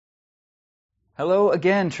Hello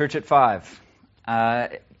again, Church at Five,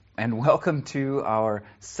 and welcome to our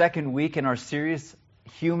second week in our series,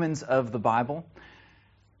 Humans of the Bible.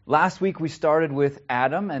 Last week we started with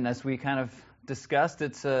Adam, and as we kind of discussed,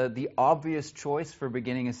 it's the obvious choice for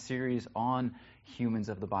beginning a series on humans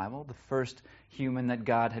of the Bible, the first human that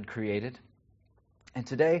God had created. And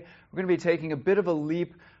today we're going to be taking a bit of a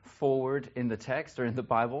leap forward in the text or in the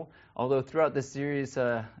Bible, although throughout this series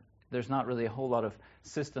there's not really a whole lot of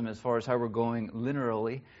system as far as how we're going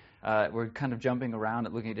linearly. We're kind of jumping around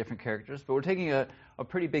and looking at different characters, but we're taking a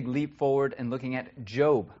pretty big leap forward and looking at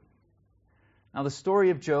Job. Now, the story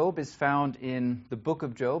of Job is found in the book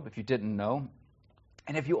of Job, if you didn't know.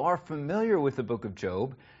 And if you are familiar with the book of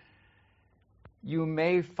Job, you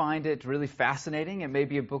may find it really fascinating. It may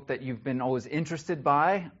be a book that you've been always interested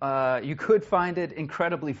by. You could find it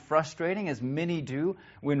incredibly frustrating, as many do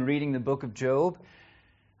when reading the book of Job.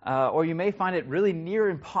 Or you may find it really near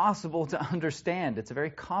impossible to understand. It's a very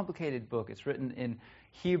complicated book. It's written in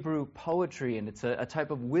Hebrew poetry, and it's a type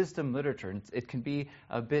of wisdom literature. And it can be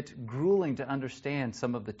a bit grueling to understand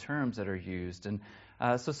some of the terms that are used. And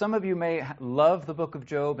so some of you may love the book of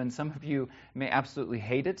Job, and some of you may absolutely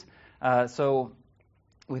hate it. So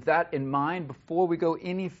with that in mind, before we go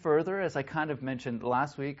any further, as I kind of mentioned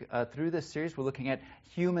last week, through this series, we're looking at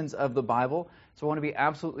humans of the Bible. So I want to be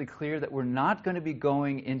absolutely clear that we're not going to be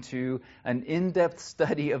going into an in-depth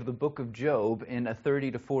study of the book of Job in a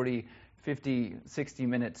 30 to 40, 50,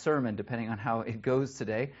 60-minute sermon, depending on how it goes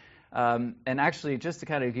today. And actually, just to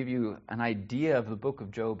kind of give you an idea of the book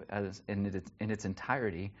of Job as in its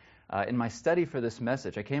entirety, in my study for this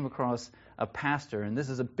message, I came across a pastor, and this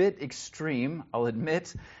is a bit extreme, I'll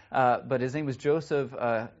admit, but his name was Joseph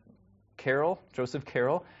Carroll,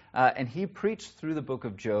 and he preached through the book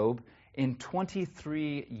of Job in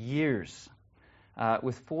 23 years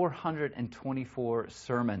with 424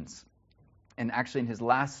 sermons. And actually, in his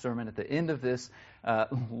last sermon at the end of this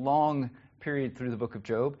long period through the book of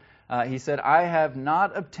Job, he said, "I have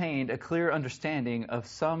not obtained a clear understanding of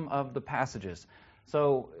some of the passages."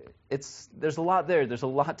 So there's a lot there. There's a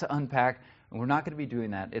lot to unpack, and we're not going to be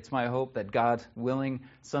doing that. It's my hope that, God willing,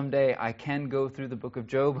 someday I can go through the book of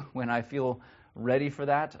Job when I feel ready for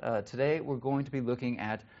that. Today we're going to be looking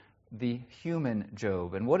at the human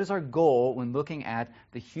Job. And what is our goal when looking at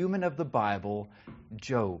the human of the Bible,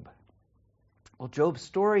 Job? Well, Job's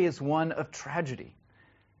story is one of tragedy.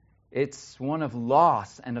 It's one of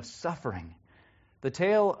loss and of suffering. The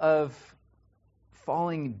tale of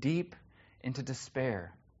falling deep into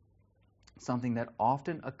despair, something that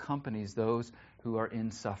often accompanies those who are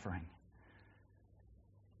in suffering.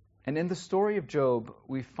 And in the story of Job,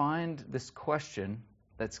 we find this question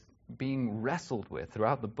that's being wrestled with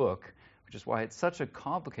throughout the book, which is why it's such a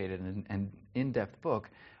complicated and in-depth book,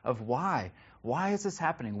 of why. Why is this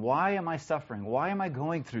happening? Why am I suffering? Why am I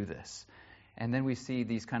going through this? And then we see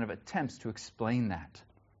these kind of attempts to explain that,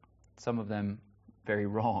 some of them very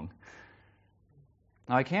wrong.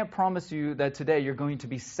 Now, I can't promise you that today you're going to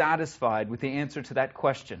be satisfied with the answer to that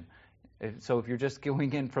question. So if you're just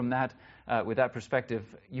going in from that, with that perspective,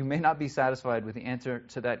 you may not be satisfied with the answer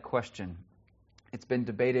to that question. It's been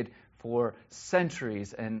debated for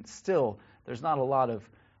centuries, and still there's not a lot of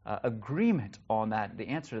agreement on that. The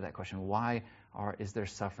answer to that question: why is there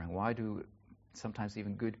suffering? Why do sometimes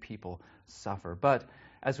even good people suffer? But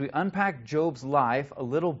as we unpack Job's life a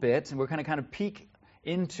little bit, and we're going to kind of peek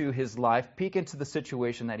into his life, peek into the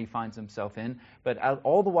situation that he finds himself in, but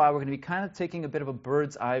all the while we're going to be kind of taking a bit of a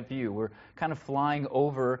bird's eye view. We're kind of flying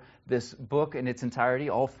over this book in its entirety,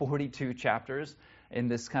 all 42 chapters in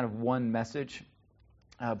this kind of one message.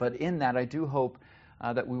 But in that, I do hope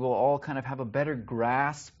that we will all kind of have a better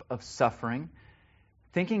grasp of suffering,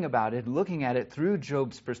 thinking about it, looking at it through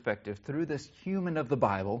Job's perspective, through this human of the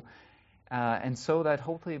Bible, and so that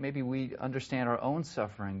hopefully maybe we understand our own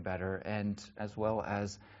suffering better, and as well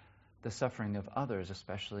as the suffering of others,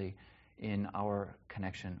 especially in our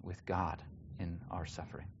connection with God in our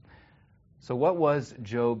suffering. So what was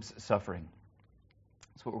Job's suffering?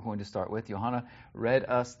 That's what we're going to start with. Johanna read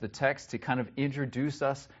us the text to kind of introduce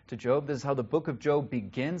us to Job. This is how the book of Job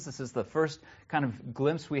begins. This is the first kind of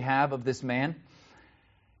glimpse we have of this man.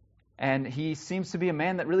 And he seems to be a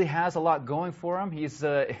man that really has a lot going for him. He's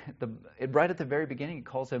right at the very beginning, he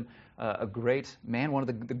calls him a great man, one of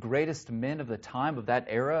the greatest men of the time, of that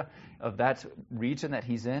era, of that region that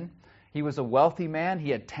he's in. He was a wealthy man. He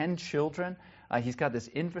had 10 children. He's got this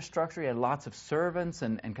infrastructure. He had lots of servants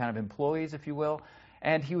and kind of employees, if you will.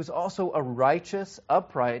 And he was also a righteous,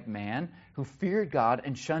 upright man who feared God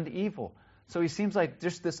and shunned evil. So he seems like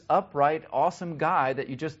just this upright, awesome guy that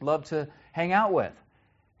you just love to hang out with.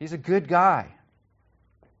 He's a good guy.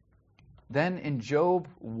 Then in Job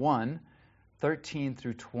 1:13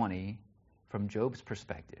 through 20, from Job's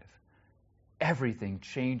perspective, everything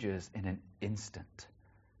changes in an instant.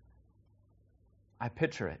 I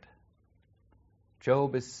picture it.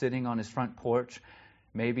 Job is sitting on his front porch,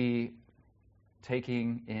 maybe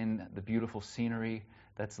taking in the beautiful scenery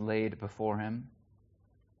that's laid before him.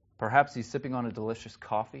 Perhaps he's sipping on a delicious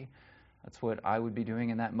coffee. That's what I would be doing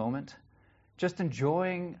in that moment. Just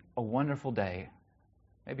enjoying a wonderful day.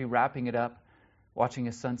 Maybe wrapping it up, watching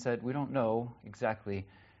a sunset. We don't know exactly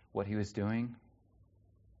what he was doing.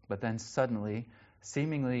 But then suddenly,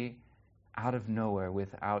 seemingly out of nowhere,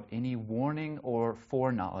 without any warning or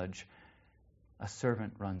foreknowledge, a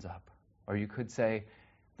servant runs up. Or you could say,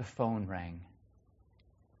 the phone rang.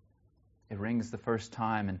 It rings the first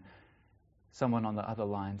time, and someone on the other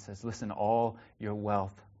line says, listen, all your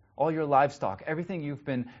wealth, all your livestock, everything you've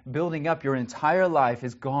been building up your entire life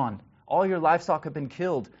is gone. All your livestock have been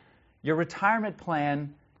killed. Your retirement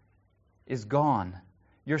plan is gone.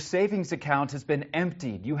 Your savings account has been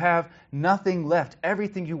emptied. You have nothing left.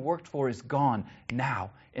 Everything you worked for is gone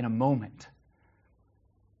now, in a moment.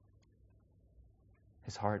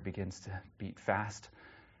 His heart begins to beat fast.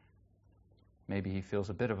 Maybe he feels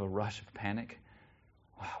a bit of a rush of panic.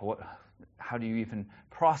 How do you even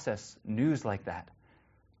process news like that?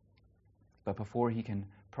 But before he can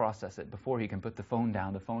process it, before he can put the phone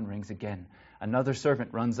down, the phone rings again. Another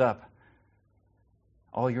servant runs up.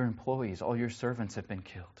 All your employees, all your servants have been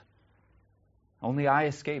killed. Only I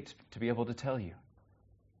escaped to be able to tell you.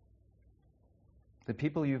 The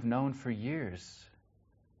people you've known for years,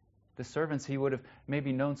 the servants he would have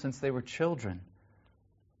maybe known since they were children,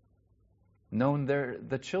 known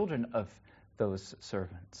the children of those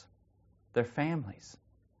servants, their families.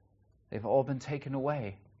 They've all been taken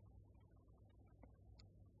away.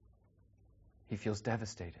 He feels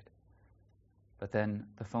devastated. But then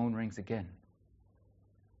the phone rings again.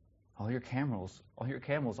 All your camels,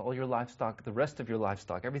 all your livestock, the rest of your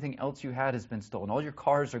livestock, everything else you had has been stolen. All your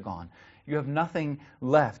cars are gone. You have nothing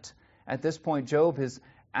left. At this point, Job has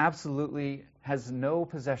no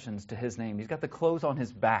possessions to his name. He's got the clothes on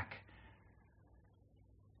his back.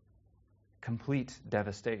 Complete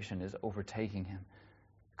devastation is overtaking him.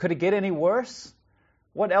 Could it get any worse?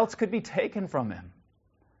 What else could be taken from him?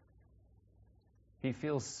 He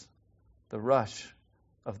feels the rush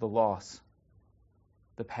of the loss,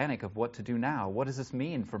 the panic of what to do now. What does this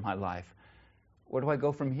mean for my life? Where do I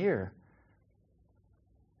go from here?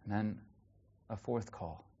 And then a fourth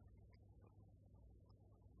call.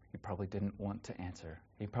 He probably didn't want to answer.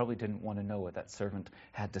 He probably didn't want to know what that servant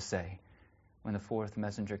had to say. When the fourth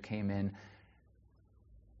messenger came in,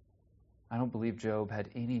 I don't believe Job had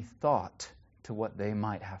any thought to what they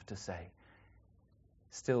might have to say.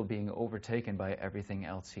 Still being overtaken by everything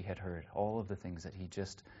else he had heard. All of the things that he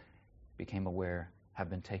just became aware have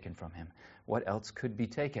been taken from him. What else could be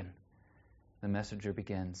taken? The messenger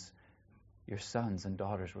begins, your sons and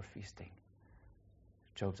daughters were feasting.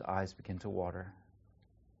 Job's eyes begin to water.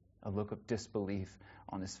 A look of disbelief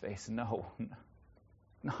on his face. No,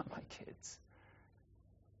 not my kids.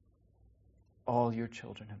 All your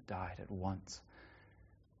children have died at once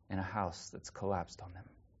in a house that's collapsed on them.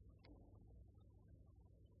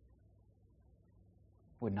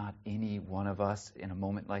 Would not any one of us in a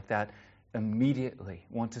moment like that immediately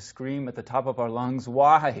want to scream at the top of our lungs,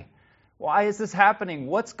 why? Why is this happening?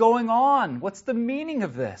 What's going on? What's the meaning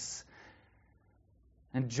of this?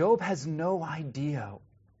 And Job has no idea.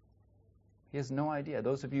 He has no idea.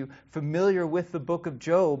 Those of you familiar with the book of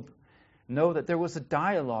Job know that there was a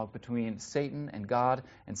dialogue between Satan and God,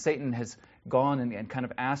 and Satan has gone and kind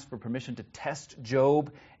of asked for permission to test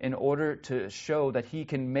Job in order to show that he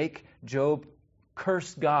can make Job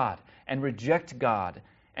curse God and reject God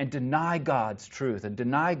and deny God's truth and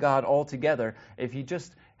deny God altogether if he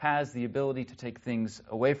just has the ability to take things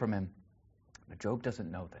away from him. But Job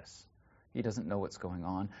doesn't know this. He doesn't know what's going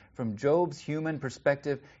on. From Job's human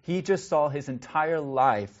perspective, he just saw his entire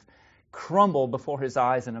life crumble before his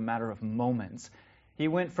eyes in a matter of moments. He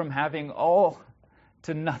went from having all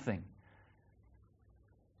to nothing,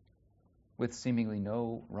 with seemingly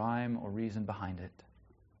no rhyme or reason behind it.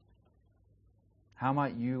 How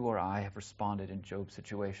might you or I have responded in Job's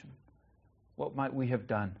situation? What might we have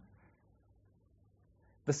done?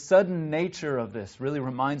 The sudden nature of this really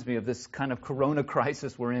reminds me of this kind of corona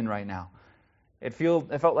crisis we're in right now. It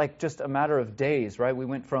felt like just a matter of days, right? We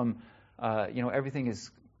went from, everything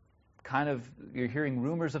is kind of, you're hearing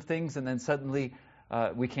rumors of things, and then suddenly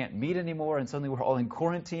we can't meet anymore, and suddenly we're all in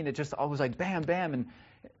quarantine. It just always like bam, bam. And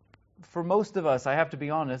for most of us, I have to be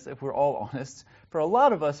honest, if we're all honest, for a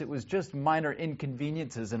lot of us, it was just minor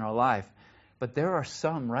inconveniences in our life. But there are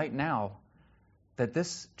some right now that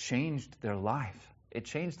this changed their life. It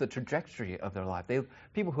changed the trajectory of their life.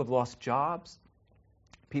 People who have lost jobs,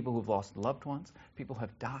 people who have lost loved ones, people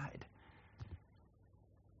have died.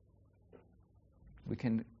 We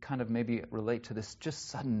can kind of maybe relate to this just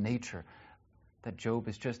sudden nature that Job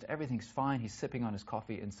is just, everything's fine, he's sipping on his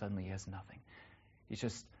coffee, and suddenly he has nothing. He's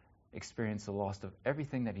just experienced the loss of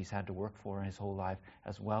everything that he's had to work for in his whole life,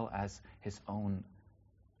 as well as his own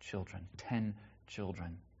children. 10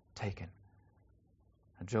 children taken.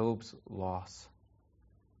 Job's loss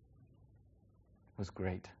was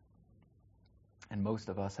great. And most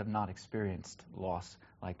of us have not experienced loss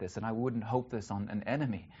like this. And I wouldn't hope this on an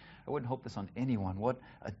enemy. I wouldn't hope this on anyone. What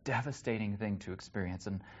a devastating thing to experience.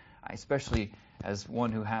 And I, especially as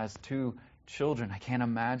one who has 2 children, I can't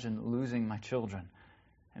imagine losing my children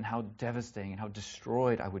and how devastating and how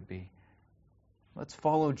destroyed I would be. Let's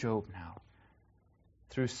follow Job now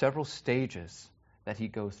through several stages that he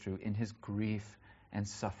goes through in his grief and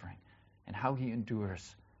suffering and how he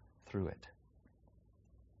endures through it.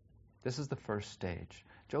 This is the first stage,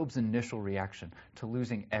 Job's initial reaction to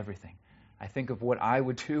losing everything. I think of what I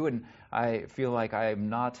would do, and I feel like I am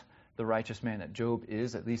not the righteous man that Job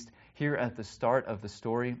is, at least here at the start of the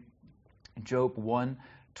story. Job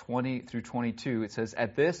 1:20 through 22, it says,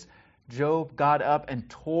 "At this, Job got up and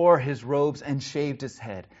tore his robes and shaved his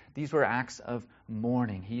head." These were acts of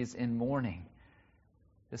mourning. He is in mourning.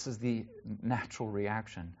 This is the natural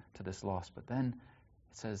reaction to this loss. But then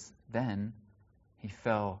it says, then he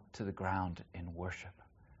fell to the ground in worship.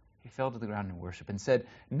 He fell to the ground in worship and said,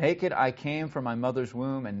 "Naked I came from my mother's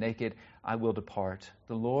womb, and naked I will depart.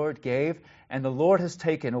 The Lord gave, and the Lord has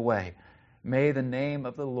taken away. May the name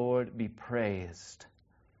of the Lord be praised."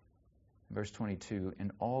 Verse 22,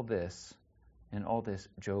 in all this,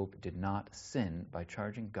 Job did not sin by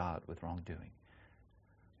charging God with wrongdoing.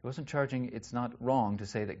 He wasn't charging, it's not wrong to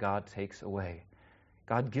say that God takes away.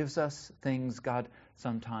 God gives us things, God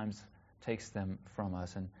sometimes takes them from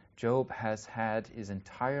us. And Job has had his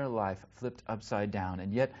entire life flipped upside down,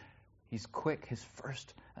 and yet he's quick. His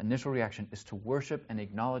first initial reaction is to worship and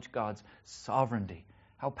acknowledge God's sovereignty.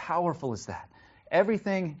 How powerful is that?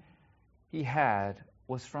 Everything he had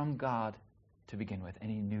was from God to begin with,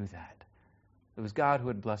 and he knew that. It was God who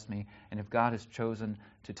had blessed me, and if God has chosen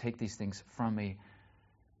to take these things from me,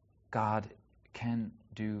 God can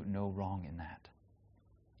do no wrong in that.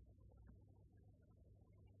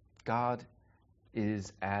 God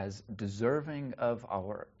is as deserving of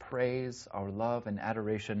our praise, our love, and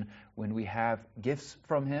adoration when we have gifts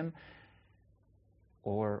from Him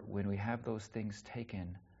or when we have those things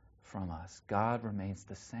taken from us. God remains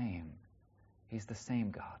the same. He's the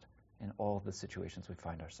same God in all the situations we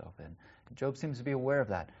find ourselves in. Job seems to be aware of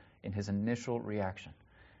that in his initial reaction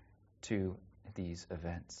to these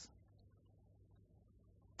events.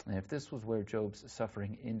 And if this was where Job's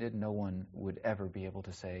suffering ended, no one would ever be able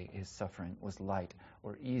to say his suffering was light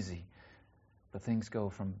or easy. But things go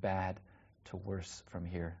from bad to worse from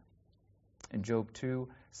here. In Job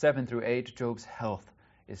 2:7 through 8, Job's health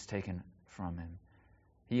is taken from him.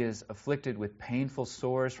 He is afflicted with painful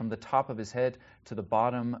sores from the top of his head to the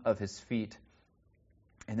bottom of his feet.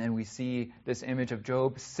 And then we see this image of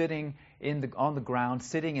Job sitting on the ground,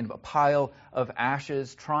 sitting in a pile of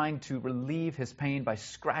ashes, trying to relieve his pain by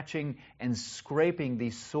scratching and scraping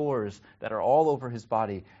these sores that are all over his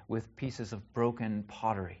body with pieces of broken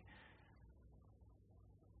pottery.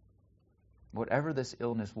 Whatever this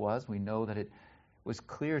illness was, we know that it was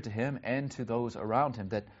clear to him and to those around him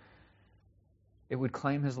that it would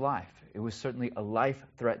claim his life. It was certainly a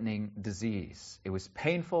life-threatening disease. It was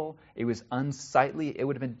painful. It was unsightly. It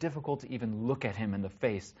would have been difficult to even look at him in the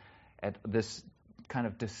face at this kind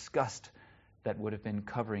of disgust that would have been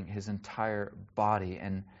covering his entire body,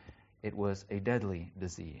 and it was a deadly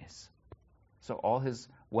disease. So all his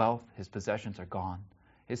wealth, his possessions are gone.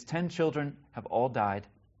 His 10 children have all died,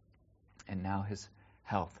 and now his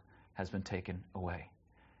health has been taken away.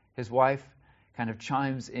 His wife kind of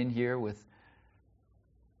chimes in here with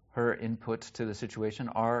her input to the situation.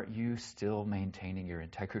 Are you still maintaining your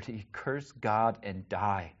integrity? Curse God and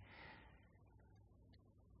die.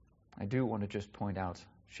 I do want to just point out,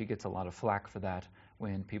 she gets a lot of flack for that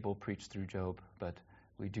when people preach through Job, but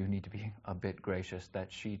we do need to be a bit gracious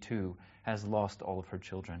that she too has lost all of her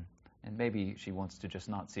children. And maybe she wants to just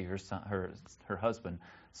not see her son, her husband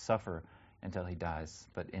suffer until he dies,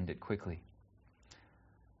 but end it quickly.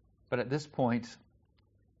 But at this point,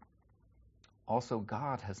 also,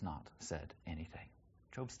 God has not said anything.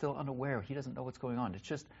 Job's still unaware. He doesn't know what's going on. It's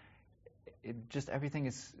just everything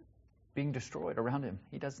is being destroyed around him.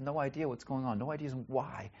 He has no idea what's going on, no idea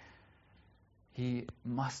why. He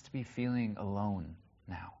must be feeling alone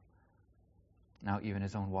now. Now even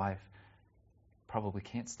his own wife probably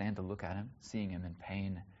can't stand to look at him, seeing him in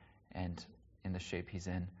pain and in the shape he's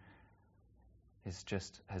in,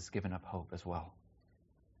 has given up hope as well.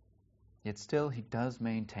 Yet still he does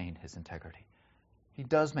maintain his integrity. He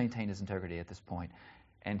does maintain his integrity at this point,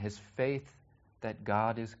 and his faith that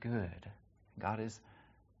God is good, God is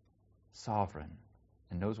sovereign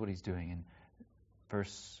and knows what he's doing.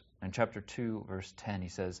 In chapter 2, verse 10, he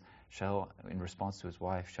says, in response to his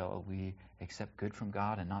wife, shall we accept good from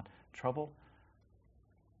God and not trouble?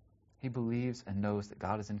 He believes and knows that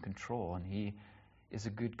God is in control, and he is a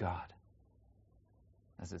good God.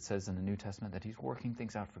 As it says in the New Testament, that he's working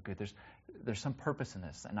things out for good. There's some purpose in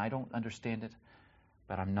this, and I don't understand it,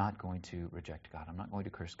 but I'm not going to reject God. I'm not going to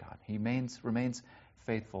curse God. He remains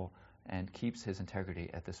faithful and keeps his integrity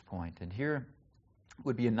at this point. And here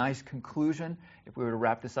would be a nice conclusion if we were to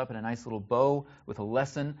wrap this up in a nice little bow with a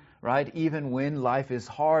lesson, right? Even when life is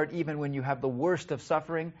hard, even when you have the worst of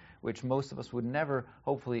suffering, which most of us would never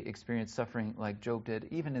hopefully experience suffering like Job did,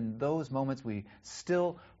 even in those moments we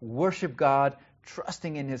still worship God,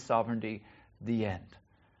 trusting in his sovereignty, the end.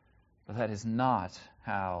 But that is not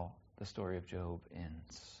how the story of Job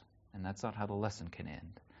ends. And that's not how the lesson can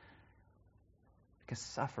end. Because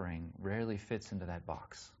suffering rarely fits into that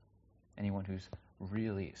box. Anyone who's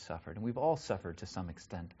really suffered, and we've all suffered to some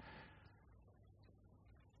extent.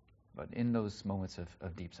 But in those moments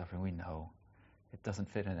of deep suffering, we know it doesn't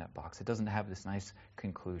fit in that box. It doesn't have this nice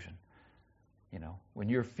conclusion. When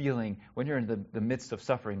you're in the midst of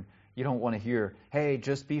suffering, you don't want to hear, hey,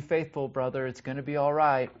 just be faithful, brother, it's going to be all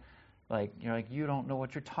right. You don't know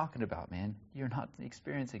what you're talking about, man. You're not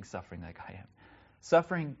experiencing suffering like I am.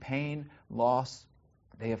 Suffering, pain, loss,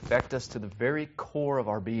 they affect us to the very core of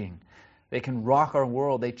our being. They can rock our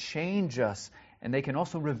world. They change us. And they can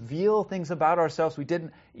also reveal things about ourselves we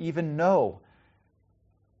didn't even know.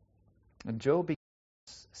 And Job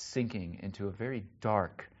begins sinking into a very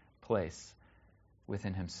dark place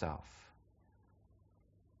within himself.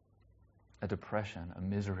 A depression, a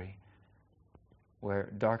misery,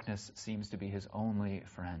 where darkness seems to be his only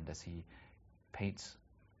friend, as he paints.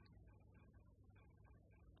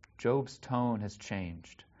 Job's tone has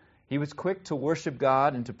changed. He was quick to worship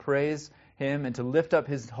God and to praise him and to lift up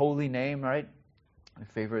his holy name, right? My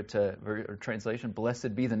favorite translation,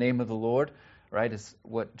 blessed be the name of the Lord, right, is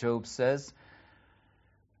what Job says.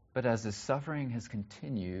 But as his suffering has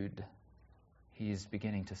continued, he's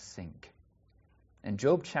beginning to sink. In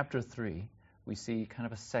Job chapter 3, we see kind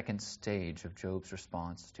of a second stage of Job's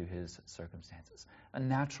response to his circumstances. A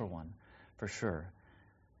natural one, for sure,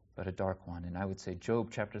 but a dark one. And I would say Job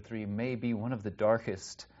chapter 3 may be one of the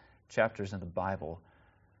darkest chapters in the Bible.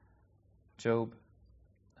 Job,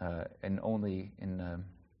 and only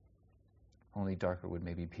darker would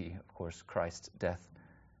maybe be, of course, Christ's death.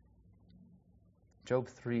 Job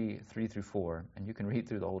 3:3-4, and you can read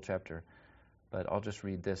through the whole chapter, but I'll just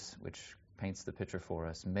read this, which paints the picture for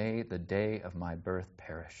us. May the day of my birth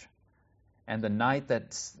perish, and the night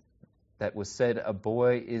that was said a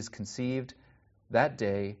boy is conceived, that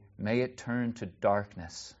day may it turn to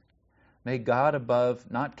darkness. May God above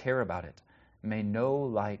not care about it. May no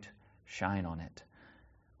light shine on it.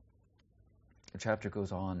 The chapter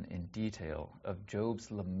goes on in detail of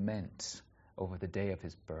Job's lament over the day of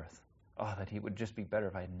his birth. Oh, that he would just be better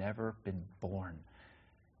if I had never been born.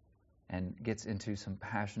 And gets into some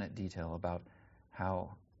passionate detail about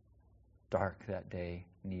how dark that day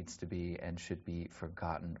needs to be and should be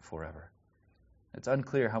forgotten forever. It's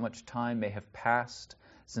unclear how much time may have passed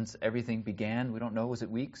since everything began. We don't know. Was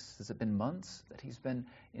it weeks? Has it been months that he's been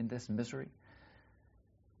in this misery?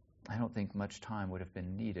 I don't think much time would have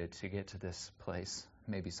been needed to get to this place.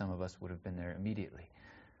 Maybe some of us would have been there immediately.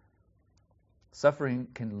 Suffering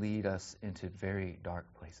can lead us into very dark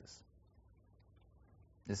places.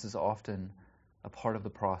 This is often a part of the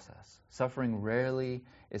process. Suffering rarely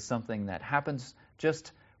is something that happens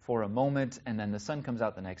just for a moment, and then the sun comes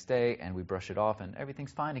out the next day, and we brush it off, and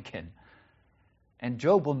everything's fine again. And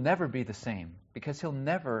Job will never be the same, because he'll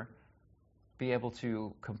never be able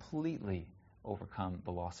to completely overcome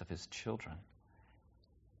the loss of his children.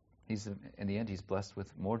 In the end, he's blessed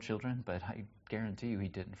with more children, but I guarantee you he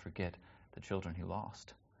didn't forget the children he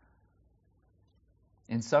lost.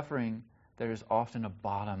 In suffering, there is often a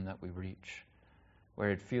bottom that we reach,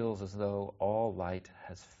 where it feels as though all light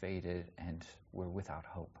has faded and we're without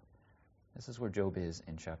hope. This is where Job is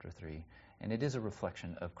in chapter 3, and it is a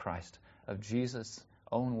reflection of Christ, of Jesus'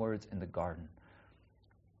 own words in the garden,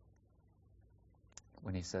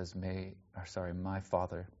 when he says, my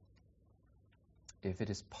Father, if it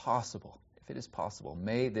is possible,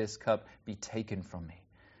 may this cup be taken from me.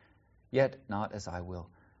 Yet not as I will,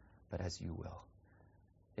 but as you will.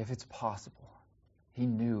 If it's possible. He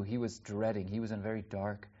knew, he was dreading, he was in a very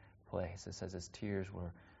dark place. It says his tears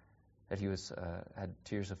were, that he was had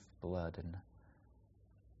tears of blood and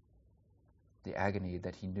the agony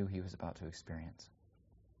that he knew he was about to experience.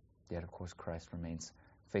 Yet, of course, Christ remains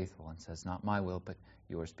faithful and says, not my will, but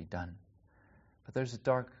yours be done. But there's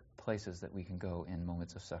dark places that we can go in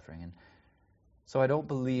moments of suffering. And so I don't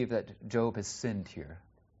believe that Job has sinned here.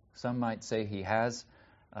 Some might say he has,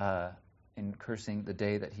 in cursing the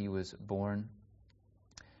day that he was born.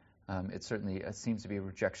 It certainly seems to be a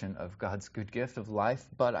rejection of God's good gift of life,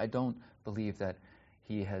 but I don't believe that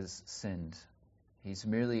he has sinned. He's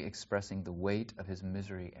merely expressing the weight of his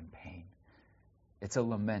misery and pain. It's a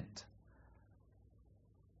lament.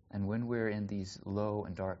 And when we're in these low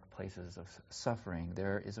and dark places of suffering,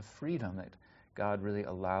 there is a freedom that God really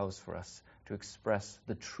allows for us to express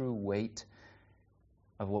the true weight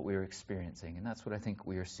of what we're experiencing. And that's what I think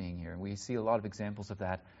we are seeing here. And we see a lot of examples of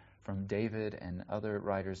that from David and other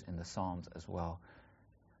writers in the Psalms as well,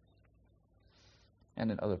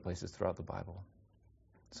 and in other places throughout the Bible.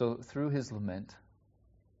 So through his lament,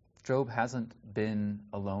 Job hasn't been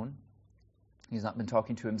alone. He's not been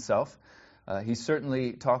talking to himself. He's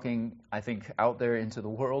certainly talking, I think, out there into the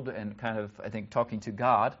world and kind of, I think, talking to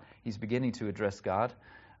God. He's beginning to address God.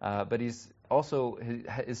 But he's also, he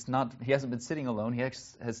hasn't been sitting alone. He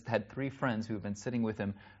has had 3 friends who have been sitting with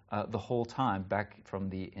him the whole time, back from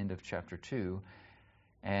the end of chapter 2.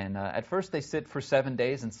 And at first they sit for 7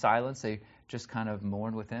 days in silence. They just kind of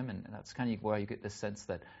mourn with him. And that's kind of why you get this sense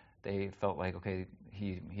that they felt like, okay,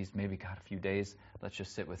 he's maybe got a few days. Let's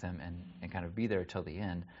just sit with him and kind of be there till the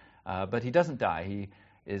end. But he doesn't die.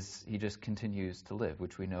 He just continues to live,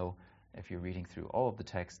 which we know if you're reading through all of the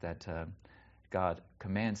text that God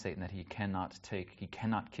commands Satan that he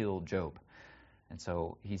cannot kill Job. And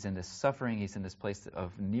so he's in this suffering, he's in this place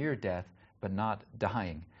of near death, but not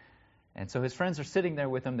dying. And so his friends are sitting there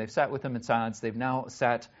with him. They've sat with him in silence. They've now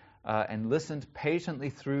sat and listened patiently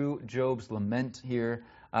through Job's lament here.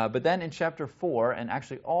 But then in chapter 4, and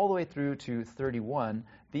actually all the way through to 31,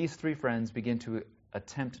 these 3 friends begin to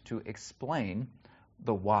attempt to explain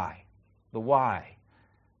the why. The why.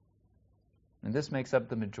 And this makes up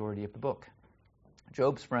the majority of the book.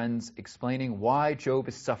 Job's friends explaining why Job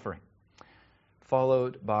is suffering,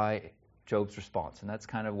 followed by Job's response. And that's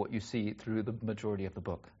kind of what you see through the majority of the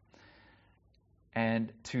book.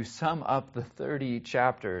 And to sum up the 30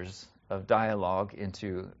 chapters of dialogue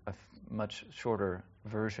into a much shorter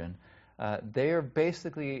version, they're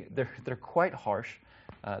quite harsh.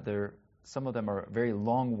 Some of them are very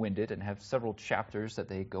long-winded and have several chapters that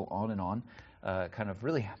they go on and on, kind of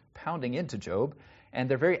really pounding into Job. And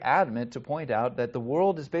they're very adamant to point out that the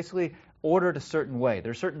world is basically ordered a certain way.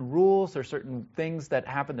 There are certain rules, there are certain things that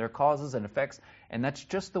happen, there are causes and effects, and that's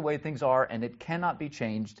just the way things are, and it cannot be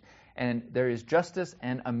changed. And there is justice,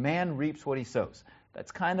 and a man reaps what he sows.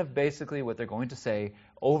 That's kind of basically what they're going to say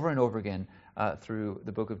over and over again through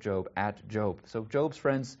the book of Job at Job. So Job's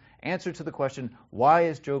friends' answer to the question, why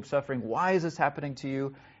is Job suffering? Why is this happening to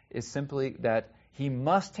you? Is simply that he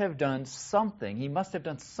must have done something. He must have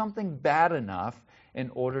done something bad enough in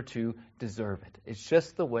order to deserve it. It's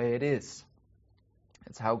just the way it is.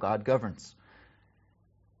 It's how God governs.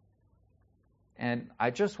 And I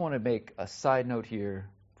just want to make a side note here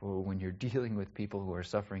for when you're dealing with people who are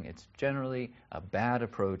suffering. It's generally a bad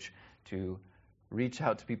approach to reach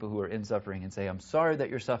out to people who are in suffering and say, I'm sorry that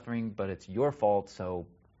you're suffering, but it's your fault. So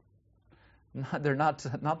they're not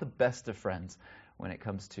the best of friends when it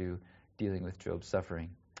comes to dealing with Job's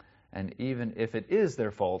suffering. And even if it is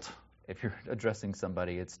their fault, if you're addressing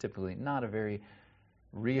somebody, it's typically not a very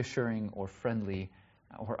reassuring or friendly,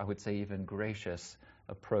 or I would say even gracious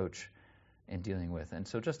approach in dealing with. And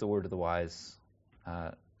so just a word to the wise,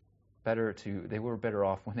 they were better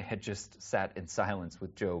off when they had just sat in silence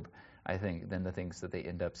with Job, I think, than the things that they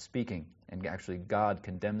end up speaking. And actually God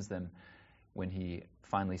condemns them when he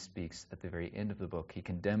finally speaks at the very end of the book. He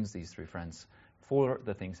condemns these 3 friends for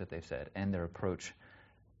the things that they've said and their approach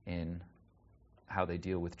in how they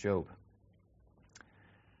deal with Job.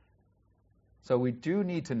 So we do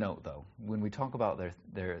need to note, though, when we talk about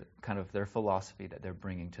their philosophy that they're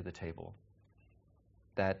bringing to the table,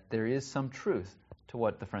 that there is some truth to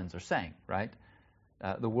what the friends are saying, right?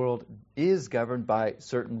 The world is governed by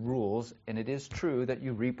certain rules, and it is true that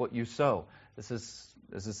you reap what you sow. This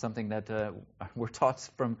is something that we're taught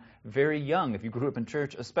from very young, if you grew up in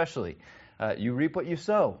church especially. You reap what you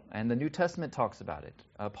sow, and the New Testament talks about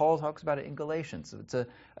it. Paul talks about it in Galatians.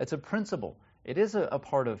 It's a principle. It is a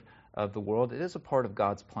part of the world. It is a part of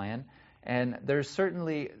God's plan. And there's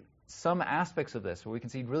certainly some aspects of this where we can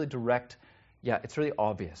see really direct Yeah, it's really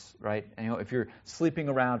obvious, right? And, if you're sleeping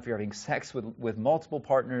around, if you're having sex with multiple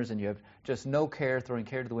partners and you have just no care, throwing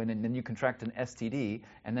care to the wind, and then you contract an STD,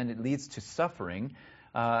 and then it leads to suffering,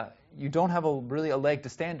 you don't have really a leg to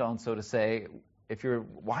stand on, so to say.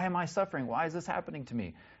 Why am I suffering? Why is this happening to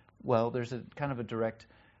me? Well, there's a kind of a direct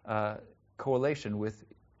correlation with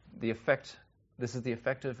the effect. This is the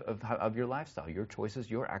effect of your lifestyle, your choices,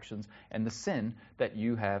 your actions, and the sin that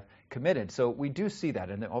you have committed. So we do see that,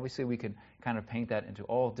 and obviously we can kind of paint that into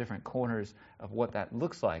all different corners of what that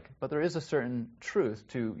looks like. But there is a certain truth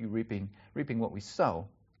to you reaping what we sow,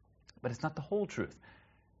 but it's not the whole truth.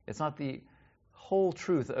 It's not the whole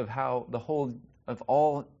truth of how of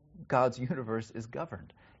all God's universe is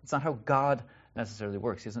governed. It's not how God necessarily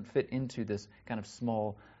works. He doesn't fit into this kind of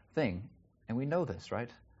small thing. And we know this, right?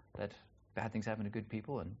 That bad things happen to good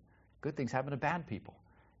people and good things happen to bad people.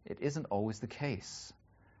 It isn't always the case.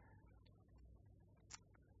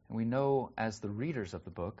 And we know as the readers of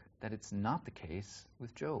the book that it's not the case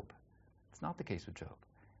with Job. It's not the case with Job.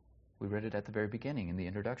 We read it at the very beginning in the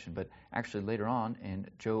introduction, but actually later on in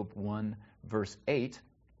Job 1 verse 8,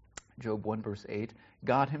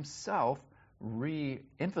 God himself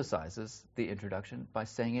re-emphasizes the introduction by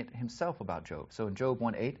saying it himself about Job. So in Job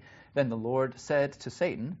 1:8, then the Lord said to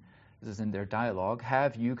Satan, this is in their dialogue,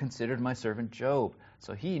 have you considered my servant Job?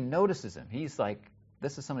 So he notices him. He's like,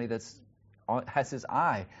 this is somebody has his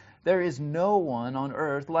eye. There is no one on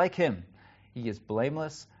earth like him. He is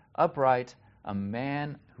blameless, upright, a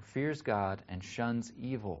man who fears God and shuns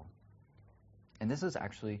evil. And this is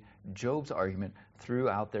actually Job's argument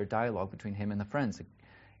throughout their dialogue between him and the friends.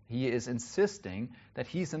 He is insisting that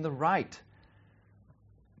he's in the right.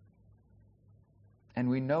 And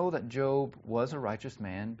we know that Job was a righteous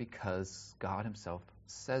man because God himself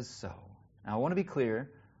says so. Now, I want to be clear,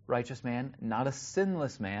 righteous man, not a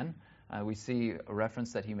sinless man. We see a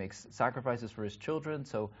reference that he makes sacrifices for his children,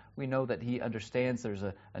 so we know that he understands there's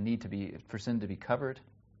a need for sin to be covered.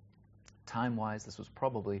 Time-wise, this was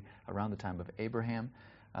probably around the time of Abraham,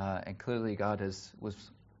 and clearly God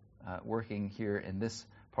was working here in this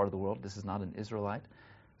part of the world. This is not an Israelite,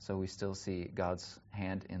 so we still see God's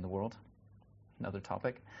hand in the world. Another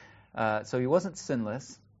topic. So he wasn't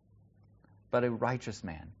sinless, but a righteous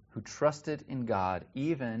man who trusted in God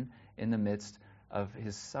even in the midst of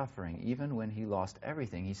his suffering. Even when he lost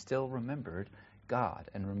everything, he still remembered God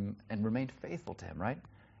and remained faithful to him, right?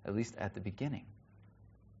 At least at the beginning.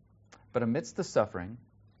 But amidst the suffering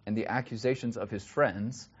and the accusations of his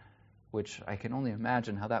friends, which I can only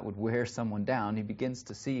imagine how that would wear someone down, he begins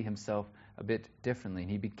to see himself a bit differently.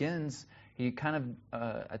 And he kind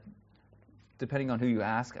of, depending on who you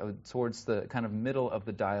ask, towards the kind of middle of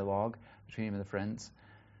the dialogue between him and the friends,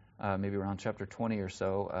 maybe around chapter 20 or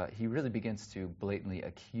so, he really begins to blatantly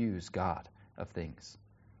accuse God of things.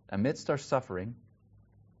 Amidst our suffering,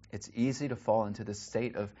 it's easy to fall into this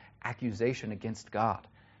state of accusation against God,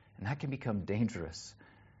 and that can become dangerous.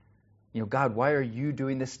 God, why are you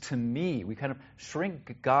doing this to me? We kind of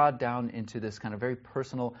shrink God down into this kind of very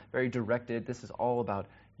personal, very directed, this is all about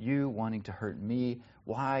you wanting to hurt me.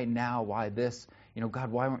 Why now? Why this?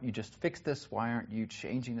 God, why won't you just fix this? Why aren't you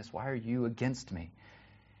changing this? Why are you against me?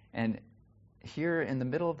 And here in the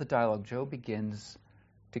middle of the dialogue, Job begins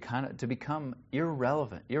to become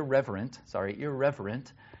irreverent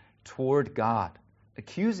toward God,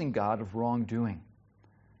 accusing God of wrongdoing.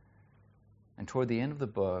 And toward the end of the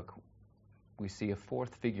book, we see a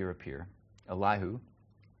fourth figure appear, Elihu.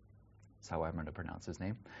 That's how I'm going to pronounce his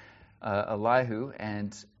name. Elihu,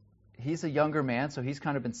 and he's a younger man, so he's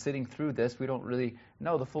kind of been sitting through this. We don't really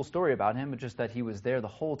know the full story about him, but just that he was there the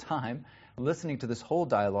whole time, listening to this whole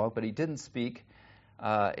dialogue, but he didn't speak.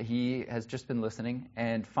 He has just been listening,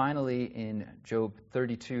 and finally in Job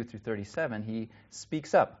 32 through 37, he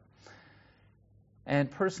speaks up.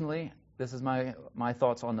 And personally, this is my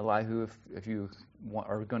thoughts on Elihu. If you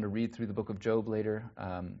are going to read through the book of Job later,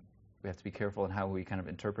 we have to be careful in how we kind of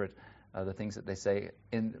interpret the things that they say.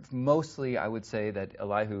 And mostly, I would say that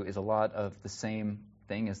Elihu is a lot of the same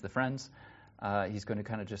thing as the friends. He's going to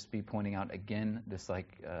kind of just be pointing out again this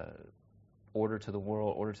order to the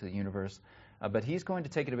world, order to the universe. But he's going to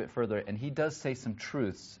take it a bit further, and he does say some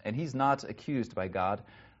truths, and he's not accused by God.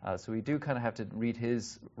 So we do kind of have to read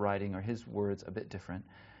his writing or his words a bit different.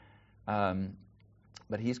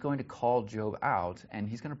 But he's going to call Job out, and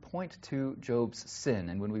he's going to point to Job's sin.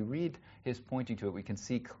 And when we read his pointing to it, we can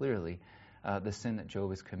see clearly the sin that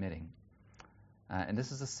Job is committing. And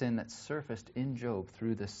this is a sin that surfaced in Job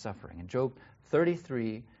through this suffering. In Job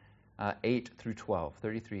 33, 8 through 12,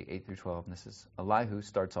 and this is Elihu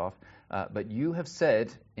starts off, but you have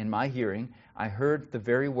said in my hearing, I heard the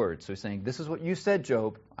very word. So he's saying, this is what you said,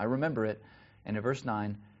 Job. I remember it. And in verse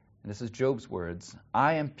 9, and this is Job's words,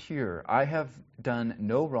 I am pure, I have done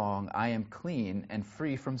no wrong, I am clean and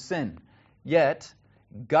free from sin. Yet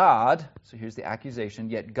God, so here's the accusation,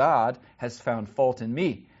 yet God has found fault in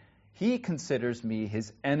me. He considers me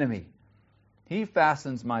his enemy. He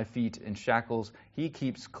fastens my feet in shackles. He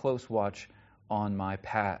keeps close watch on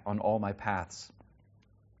all my paths.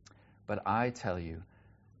 But I tell you,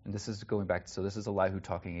 and this is going back, so this is Elihu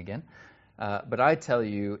talking again. But I tell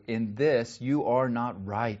you, in this you are not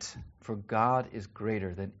right, for God is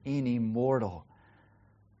greater than any mortal.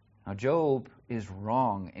 Now Job is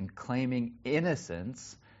wrong in claiming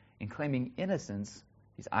innocence.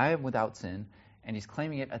 I am without sin, and he's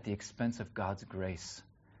claiming it at the expense of God's grace.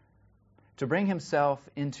 To bring himself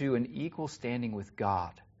into an equal standing with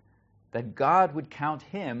God, that God would count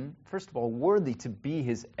him, first of all, worthy to be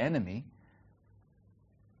his enemy,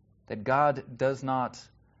 that God does not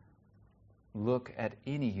look at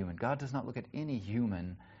any human. God does not look at any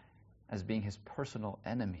human as being his personal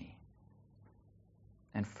enemy.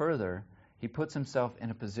 And further, he puts himself in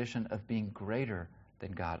a position of being greater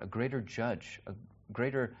than God, a greater judge,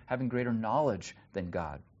 having greater knowledge than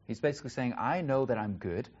God. He's basically saying, I know that I'm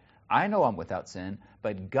good. I know I'm without sin,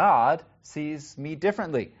 but God sees me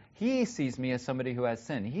differently. He sees me as somebody who has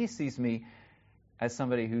sin. He sees me as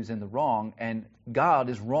somebody who's in the wrong, and God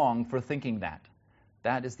is wrong for thinking that.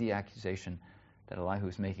 That is the accusation that Elihu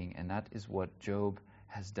is making, and that is what Job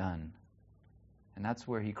has done. And that's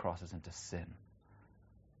where he crosses into sin.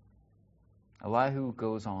 Elihu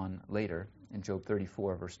goes on later in Job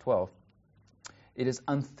 34, verse 12. It is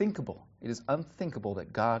unthinkable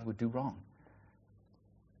that God would do wrong,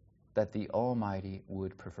 that the Almighty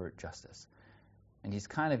would pervert justice. And he's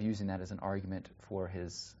kind of using that as an argument for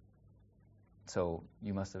his, so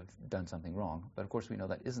you must have done something wrong. But of course we know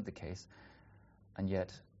that isn't the case. And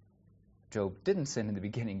yet Job didn't sin in the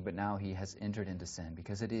beginning, but now he has entered into sin,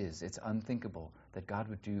 because it's unthinkable that God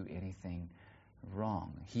would do anything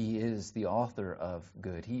wrong. He is the author of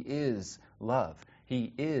good. He is love.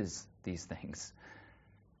 He is these things.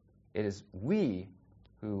 It is we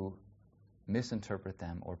who misinterpret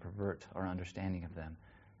them or pervert our understanding of them,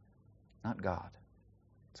 not God.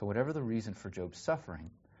 So whatever the reason for Job's suffering,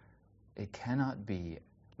 it cannot be,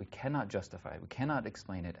 we cannot justify it, we cannot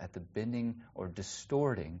explain it at the bending or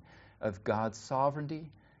distorting of God's sovereignty,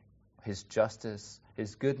 his justice,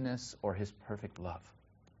 his goodness, or his perfect love.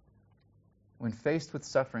 When faced with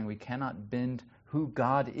suffering, we cannot bend who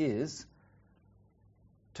God is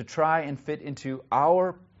to try and fit into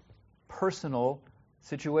our personal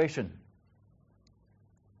situation,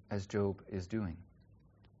 as Job is doing.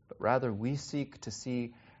 But rather, we seek to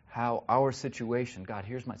see how our situation, God,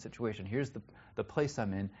 here's my situation, here's the place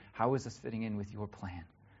I'm in, how is this fitting in with your plan?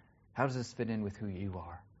 How does this fit in with who you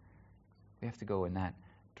are? We have to go in that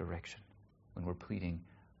direction when we're pleading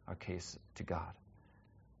our case to God.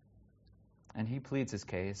 And he pleads his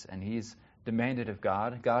case, and he's demanded of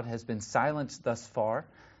God. God has been silent thus far,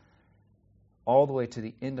 all the way to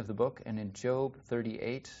the end of the book. And in Job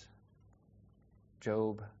 38,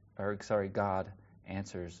 God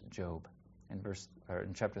answers Job.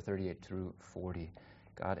 In chapter 38 through 40,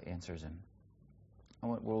 God answers him.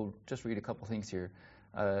 We'll just read a couple things here.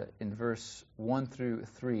 In verse 1 through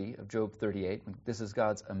 3 of Job 38, this is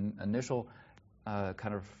God's initial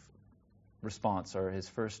kind of response, or his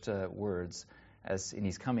first words, and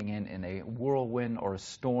he's coming in a whirlwind or a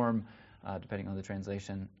storm, depending on the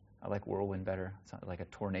translation. I like whirlwind better. It's not like a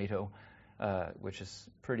tornado, which is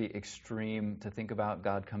pretty extreme to think about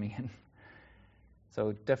God coming in.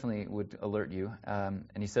 So definitely would alert you. And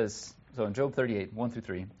he says, so in Job 38, 1 through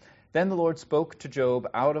 3, then the Lord spoke to Job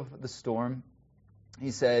out of the storm.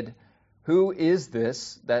 He said, who is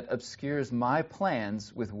this that obscures my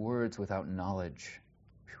plans with words without knowledge?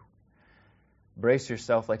 Brace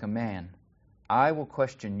yourself like a man. I will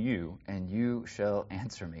question you, and you shall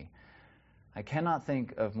answer me. I cannot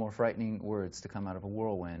think of more frightening words to come out of a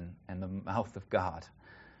whirlwind and the mouth of God.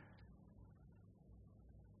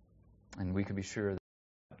 And we can be sure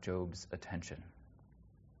that Job's attention.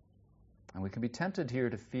 And we can be tempted here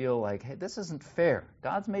to feel like, hey, this isn't fair.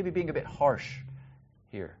 God's maybe being a bit harsh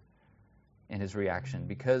here in his reaction,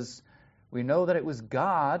 because we know that it was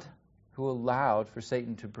God who allowed for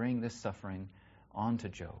Satan to bring this suffering onto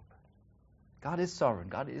Job. God is sovereign.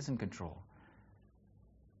 God is in control.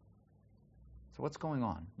 So what's going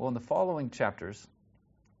on? Well, in the following chapters,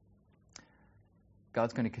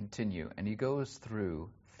 God's going to continue, and he goes through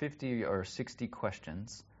 50 or 60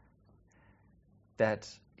 questions that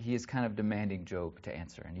he is kind of demanding Job to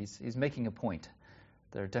answer, and he's making a point.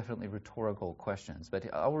 They're definitely rhetorical questions,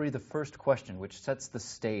 but I'll read the first question, which sets the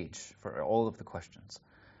stage for all of the questions.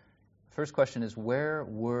 First question is, where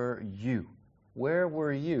were you? Where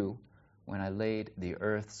were you when I laid the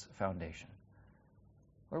earth's foundation?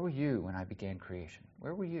 Where were you when I began creation?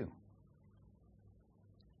 Where were you?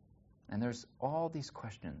 And there's all these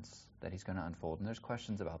questions that he's going to unfold. And there's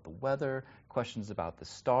questions about the weather, questions about the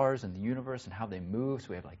stars and the universe and how they move. So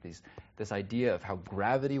we have like this idea of how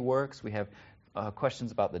gravity works. We have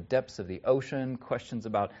questions about the depths of the ocean, questions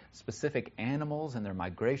about specific animals and their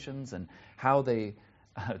migrations and how they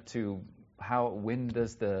when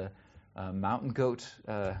does the mountain goat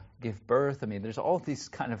give birth? I mean, there's all these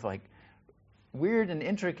kind of like weird and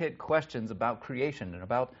intricate questions about creation and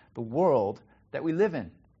about the world that we live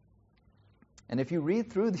in. And if you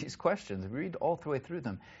read through these questions, read all the way through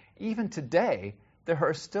them, even today, there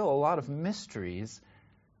are still a lot of mysteries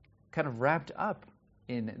kind of wrapped up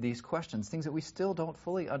in these questions, things that we still don't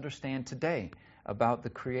fully understand today about the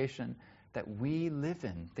creation that we live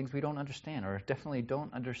in, things we don't understand or definitely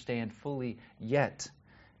don't understand fully yet.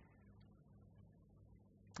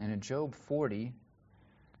 And in Job 40,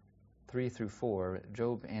 3 through 4,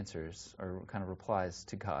 Job answers or kind of replies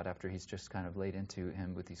to God after he's just kind of laid into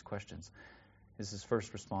him with these questions. This is his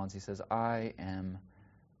first response. He says, I am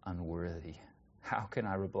unworthy. How can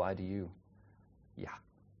I reply to you? Yeah.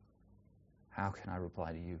 How can I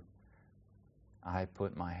reply to you? I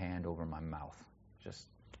put my hand over my mouth.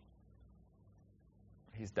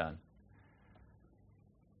 He's done.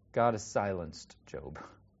 God has silenced Job.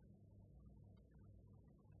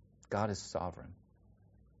 God is sovereign.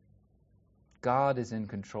 God is in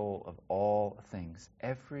control of all things.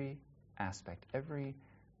 Every aspect, every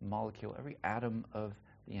molecule, every atom of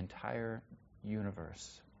the entire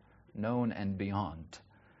universe, known and beyond.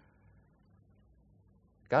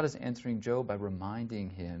 God is answering Job by reminding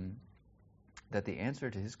him that the answer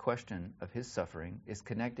to his question of his suffering is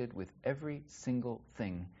connected with every single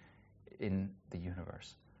thing in the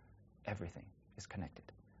universe. Everything is connected.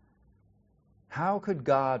 How could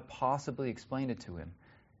God possibly explain it to him,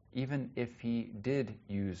 even if he did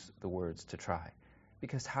use the words to try?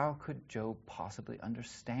 Because how could Job possibly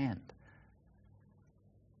understand?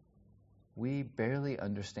 We barely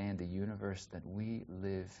understand the universe that we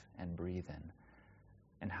live and breathe in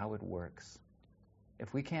and how it works.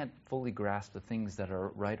 If we can't fully grasp the things that are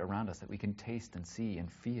right around us, that we can taste and see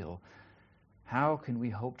and feel, how can we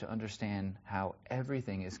hope to understand how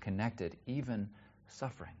everything is connected, even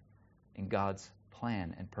suffering, in God's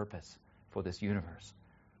plan and purpose for this universe?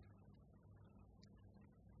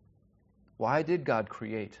 Why did God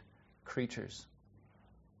create creatures,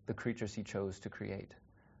 the creatures he chose to create?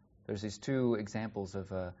 There's these two examples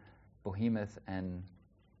of behemoth and,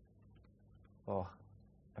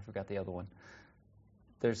 I forgot the other one.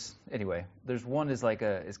 There's one is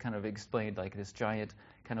kind of explained like this giant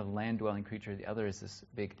kind of land-dwelling creature. The other is this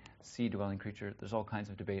big sea-dwelling creature. There's all kinds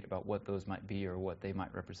of debate about what those might be or what they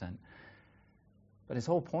might represent. But his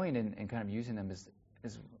whole point in kind of using them is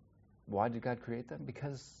why did God create them?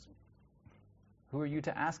 Because who are you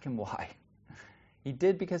to ask him why? He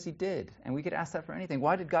did because he did. And we could ask that for anything.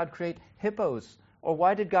 Why did God create hippos? Or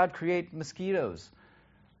why did God create mosquitoes?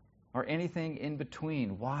 Or anything in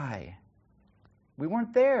between? Why? We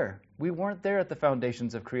weren't there. We weren't there at the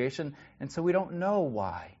foundations of creation, and so we don't know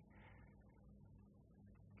why.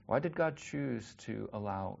 Why did God choose to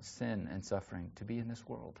allow sin and suffering to be in this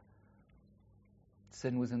world?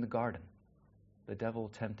 Sin was in the garden. The devil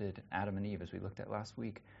tempted Adam and Eve, as we looked at last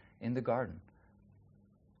week, in the garden.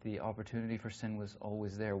 The opportunity for sin was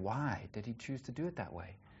always there. Why did he choose to do it that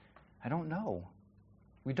way? I don't know.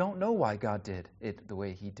 We don't know why God did it the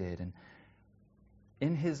way he did. And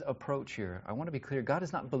in his approach here, I want to be clear, God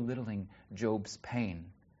is not belittling Job's pain.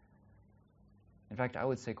 In fact, I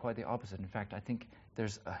would say quite the opposite. In fact, I think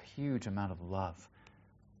there's a huge amount of love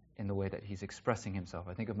in the way that he's expressing himself.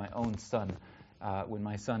 I think of my own son. When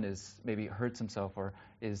my son maybe hurts himself or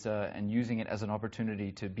is and using it as an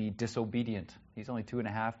opportunity to be disobedient. He's only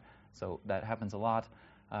 2.5, so that happens a lot.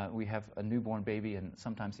 We have a newborn baby, and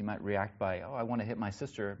sometimes he might react by, I want to hit my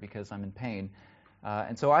sister because I'm in pain.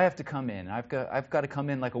 And so I have to come in. I've got to come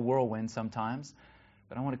in like a whirlwind sometimes,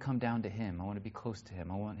 but I want to come down to him. I want to be close to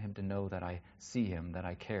him. I want him to know that I see him, that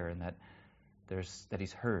I care, and that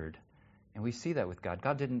he's heard. And we see that with God.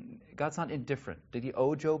 God's not indifferent. Did he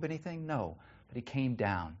owe Job anything? No. But he came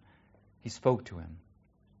down. He spoke to him.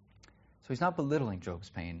 So he's not belittling Job's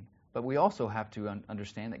pain, but we also have to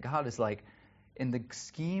understand that God is like, in the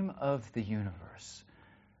scheme of the universe,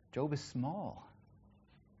 Job is small.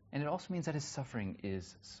 And it also means that his suffering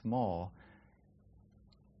is small.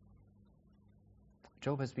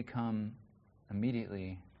 Job has become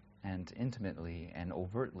immediately and intimately and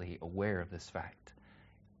overtly aware of this fact.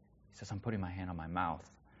 He says, I'm putting my hand on my mouth.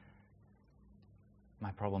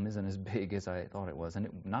 my problem isn't as big as I thought it was. And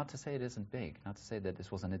not to say it isn't big, not to say that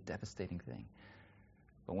this wasn't a devastating thing.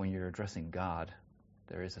 But when you're addressing God,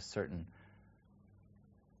 there is a certain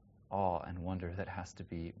awe and wonder that has to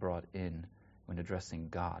be brought in when addressing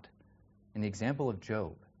God. In the example of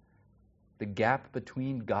Job, the gap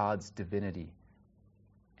between God's divinity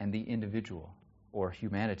and the individual or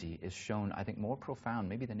humanity is shown, I think, more profound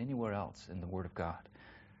maybe than anywhere else in the Word of God.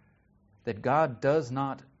 That God does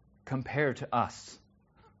not compare to us.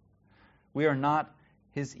 We are not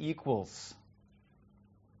His equals.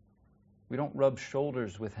 We don't rub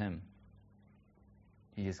shoulders with Him.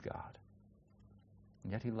 He is God.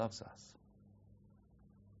 And yet He loves us.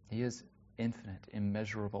 He is infinite,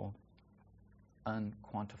 immeasurable,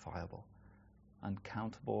 unquantifiable,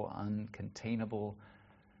 uncountable, uncontainable,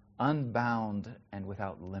 unbound, and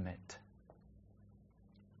without limit.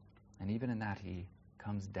 And even in that, He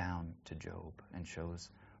comes down to Job and shows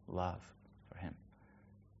love for him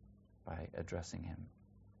by addressing him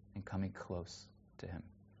and coming close to him.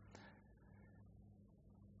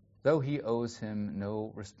 Though he owes him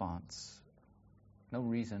no response, no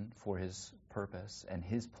reason for his purpose and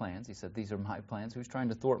his plans, he said, these are my plans. Who's trying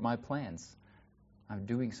to thwart my plans? I'm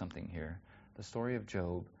doing something here. The story of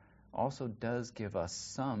Job also does give us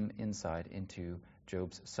some insight into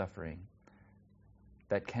Job's suffering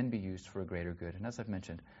that can be used for a greater good. And as I've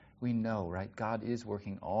mentioned, we know, right, God is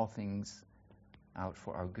working all things out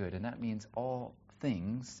for our good. And that means all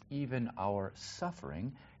things, even our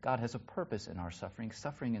suffering. God has a purpose in our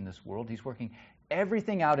suffering in this world. He's working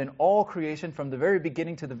everything out in all creation from the very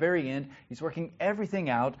beginning to the very end. He's working everything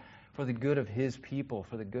out for the good of His people,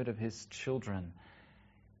 for the good of His children.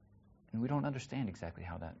 And we don't understand exactly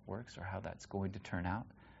how that works or how that's going to turn out,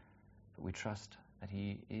 but we trust that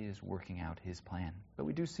He is working out His plan. But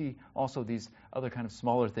we do see also these other kind of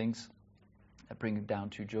smaller things that bring it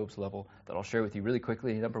down to Job's level that I'll share with you really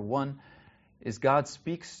quickly. Number one is God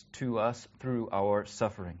speaks to us through our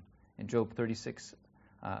suffering. In Job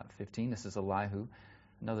 36:15, this is Elihu,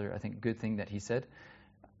 another, I think, good thing that he said.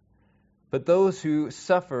 But those who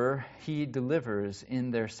suffer, He delivers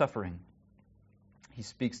in their suffering. He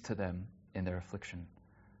speaks to them in their affliction.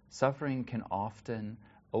 Suffering can often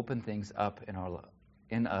open things up in our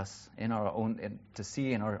own, to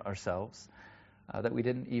see in ourselves that we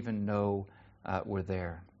didn't even know were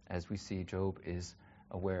there. As we see, Job is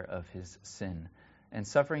aware of his sin. And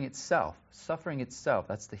suffering itself,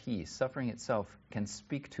 that's the he. Suffering itself can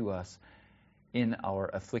speak to us in our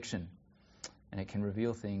affliction. And it can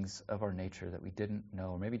reveal things of our nature that we didn't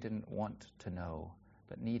know, or maybe didn't want to know,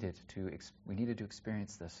 but we needed to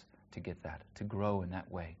experience this to get that, to grow in that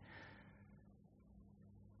way.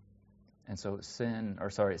 And so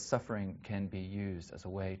suffering can be used as a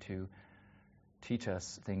way to teach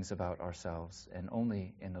us things about ourselves. And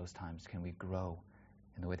only in those times can we grow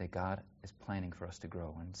in the way that God is planning for us to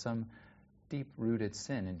grow. And some deep-rooted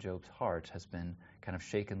sin in Job's heart has been kind of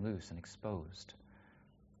shaken loose and exposed.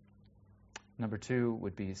 Number two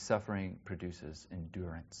would be suffering produces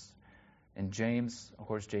endurance. And James, of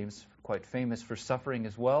course, James quite famous for suffering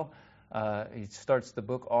as well. He starts the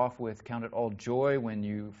book off with count it all joy when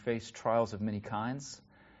you face trials of many kinds.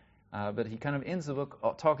 But he kind of ends the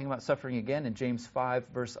book talking about suffering again in James 5,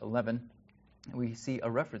 verse 11. We see a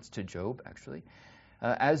reference to Job, actually.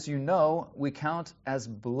 As you know, we count as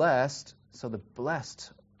blessed, so the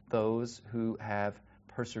blessed those who have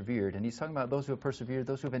persevered. And he's talking about those who have persevered,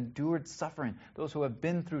 those who have endured suffering, those who have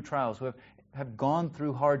been through trials, who have gone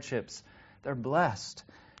through hardships. They're blessed.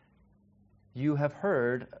 You have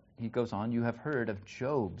heard, he goes on, you have heard of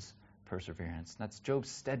Job's perseverance. That's Job's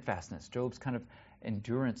steadfastness, Job's kind of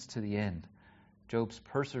endurance to the end, Job's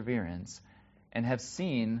perseverance, and have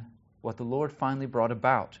seen what the Lord finally brought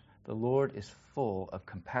about. The Lord is full of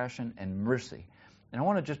compassion and mercy. And I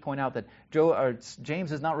want to just point out that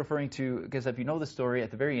James is not referring to, because if you know the story, at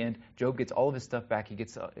the very end, Job gets all of his stuff back. He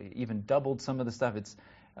gets even doubled some of the stuff.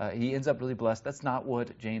 He ends up really blessed. That's not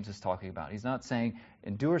what James is talking about. He's not saying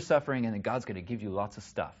endure suffering and then God's going to give you lots of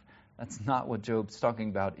stuff. That's not what Job's talking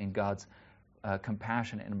about in God's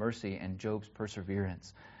compassion and mercy and Job's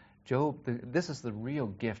perseverance. This is the real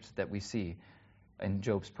gift that we see in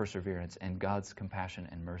Job's perseverance and God's compassion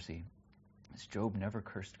and mercy. Is Job never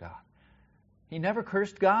cursed God. He never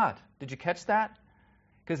cursed God. Did you catch that?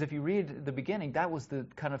 Because if you read the beginning, that was the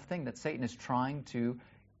kind of thing that Satan is trying to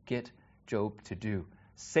get Job to do.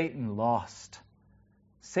 Satan lost.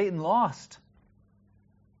 Satan lost.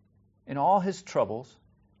 In all his troubles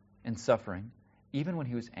and suffering, even when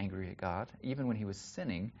he was angry at God, even when he was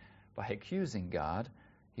sinning by accusing God,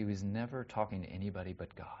 he was never talking to anybody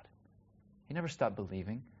but God. He never stopped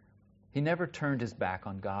believing. He never turned his back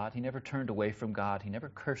on God. He never turned away from God. He never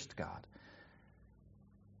cursed God.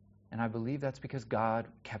 And I believe that's because God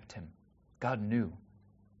kept him. God knew.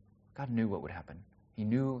 God knew what would happen. He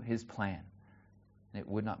knew his plan, and it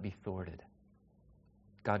would not be thwarted.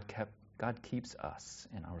 God keeps us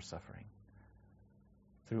in our suffering.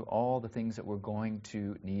 Through all the things that we're going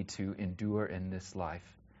to need to endure in this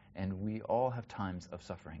life, and we all have times of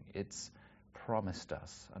suffering. It's promised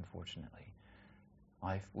us, unfortunately.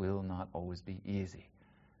 Life will not always be easy.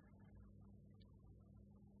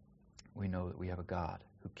 We know that we have a God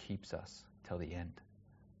who keeps us till the end.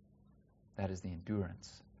 That is the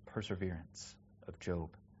endurance, perseverance of Job.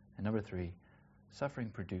 And number 3, suffering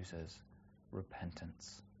produces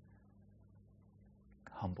repentance.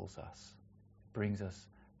 Humbles us, brings us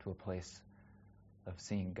to a place of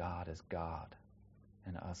seeing God as God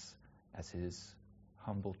and us as his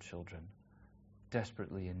humble children,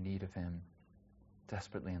 desperately in need of him,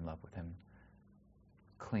 desperately in love with him,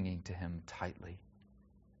 clinging to him tightly.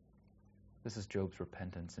 This is Job's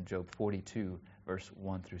repentance in Job 42, verse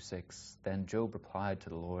 1 through 6. Then Job replied to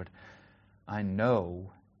the Lord, I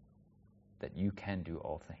know that you can do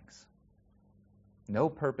all things. No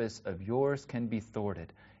purpose of yours can be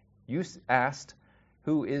thwarted. You asked,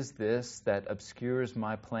 who is this that obscures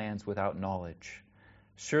my plans without knowledge?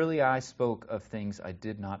 Surely I spoke of things I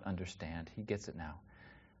did not understand. He gets it now.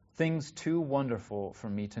 Things too wonderful for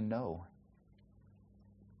me to know.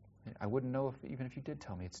 I wouldn't know even if you did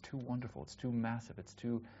tell me. It's too wonderful. It's too massive. It's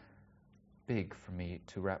too big for me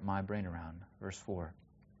to wrap my brain around. Verse 4.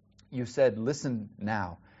 You said, listen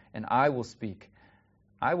now, and I will speak.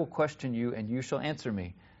 I will question you, and you shall answer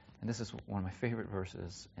me. And this is one of my favorite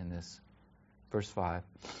verses in this. Verse 5.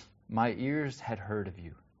 My ears had heard of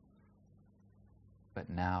you, but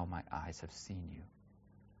now my eyes have seen you.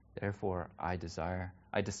 Therefore I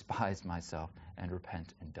despise myself and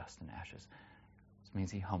repent in dust and ashes. This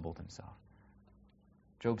means he humbled himself.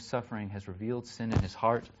 Job's suffering has revealed sin in his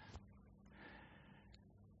heart,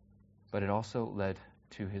 but it also led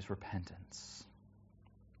to his repentance.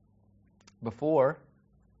 Before,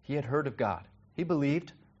 he had heard of God. He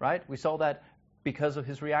believed, right? We saw that because of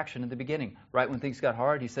his reaction in the beginning. Right when things got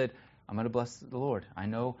hard, he said, I'm going to bless the Lord. I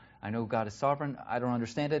know God is sovereign. I don't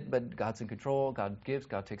understand it, but God's in control. God gives,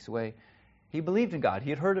 God takes away. He believed in God. He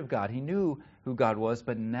had heard of God. He knew who God was,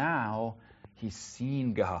 but now he's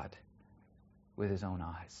seen God with his own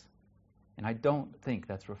eyes. And I don't think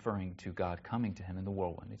that's referring to God coming to him in the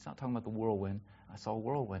whirlwind. He's not talking about the whirlwind. I saw a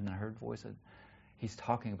whirlwind and I heard a voice. He's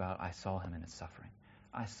talking about I saw him in his suffering.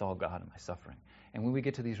 I saw God in my suffering. And when we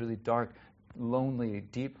get to these really dark, lonely,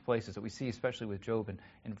 deep places that we see, especially with Job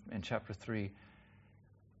in chapter 3,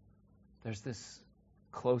 there's this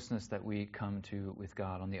closeness that we come to with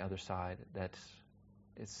God on the other side that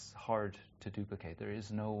it's hard to duplicate. There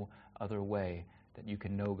is no other way that you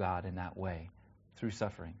can know God in that way, through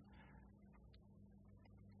suffering.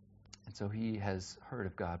 And so he has heard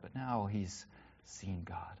of God, but now he's seen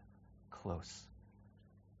God close.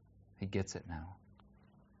 He gets it now.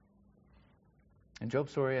 In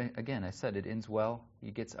Job's story, again, I said it ends well.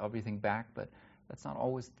 He gets everything back, but that's not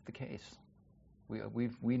always the case.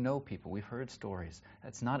 We know people. We've heard stories.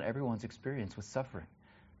 That's not everyone's experience with suffering.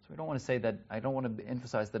 So we don't want to say that. I don't want to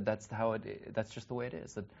emphasize that that's just the way it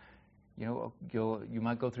is. That you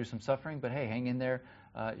might go through some suffering, but hey, hang in there.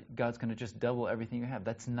 God's going to just double everything you have.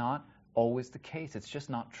 That's not always the case. It's just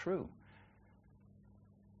not true.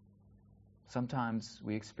 Sometimes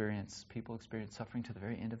people experience suffering to the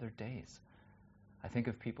very end of their days. I think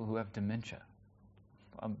of people who have dementia.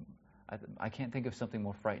 I can't think of something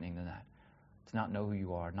more frightening than that. To not know who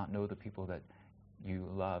you are, not know the people that you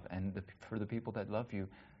love, and for the people that love you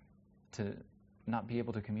to not be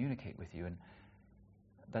able to communicate with you. And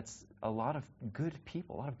that's a lot of good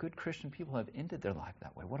people, a lot of good Christian people have ended their life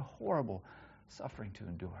that way. What a horrible suffering to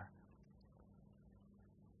endure.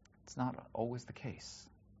 It's not always the case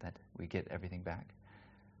that we get everything back.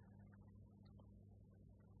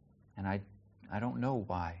 And I don't know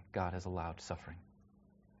why God has allowed suffering.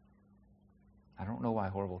 I don't know why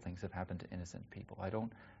horrible things have happened to innocent people. I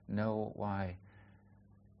don't know why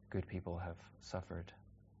good people have suffered.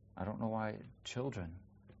 I don't know why children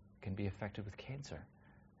can be affected with cancer.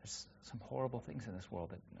 There's some horrible things in this world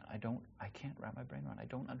that I can't wrap my brain around. I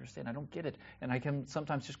don't understand. I don't get it. And I can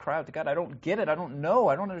sometimes just cry out to God, I don't get it. I don't know.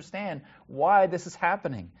 I don't understand why this is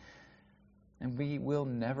happening. And we will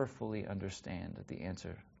never fully understand the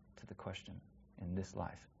answer to the question in this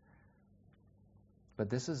life. But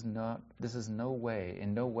this is in no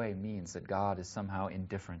way means that God is somehow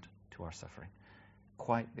indifferent to our suffering.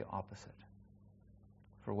 Quite the opposite.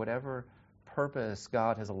 For whatever purpose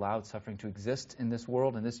God has allowed suffering to exist in this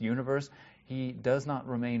world, in this universe, he does not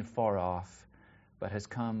remain far off, but has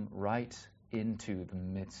come right into the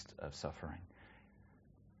midst of suffering.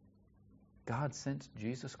 God sent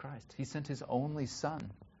Jesus Christ. He sent his only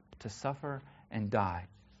Son to suffer and die,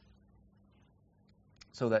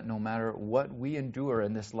 so that no matter what we endure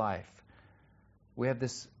in this life, we have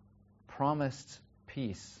this promised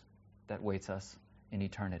peace that waits us in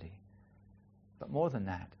eternity. But more than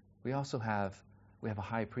that, we also have a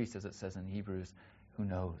high priest, as it says in Hebrews, who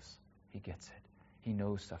knows. He gets it. He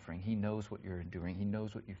knows suffering. He knows what you're enduring. He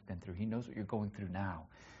knows what you've been through. He knows what you're going through now.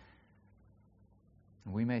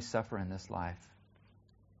 And we may suffer in this life,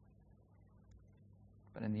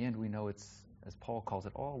 but in the end we know it's, as Paul calls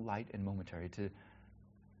it, all light and momentary. To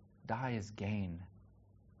die is gain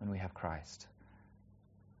when we have Christ.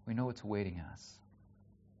 We know it's awaiting us.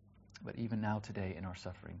 But even now today in our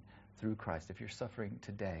suffering through Christ, if you're suffering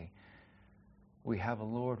today, we have a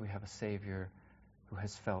Lord, we have a Savior who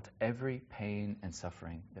has felt every pain and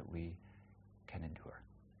suffering that we can endure.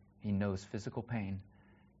 He knows physical pain.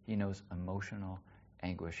 He knows emotional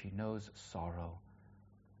anguish. He knows sorrow.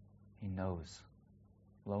 He knows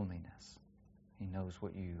loneliness. He knows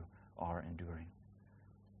what you are enduring.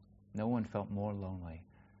 No one felt more lonely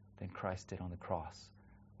than Christ did on the cross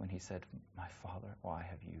when he said, "My Father, why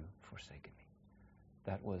have you forsaken me?"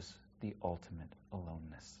 That was the ultimate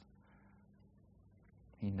aloneness.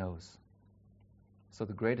 He knows. So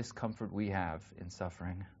the greatest comfort we have in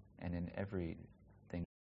suffering and in everything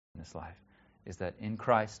in this life is that in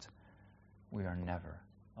Christ we are never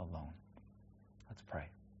alone. Let's pray.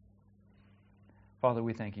 Father,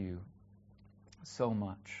 we thank you so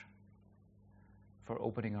much for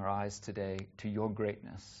opening our eyes today to your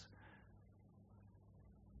greatness.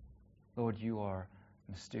 Lord, you are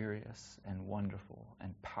mysterious and wonderful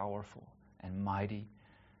and powerful and mighty.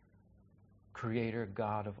 Creator,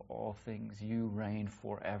 God of all things, you reign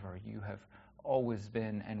forever. You have always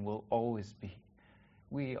been and will always be.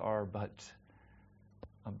 We are but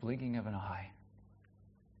a blinking of an eye.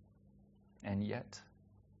 And yet,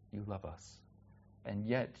 you love us. And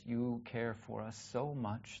yet, you care for us so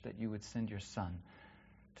much that you would send your Son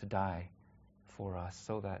to die for us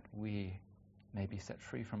so that we may be set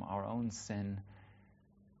free from our own sin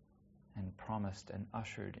and promised and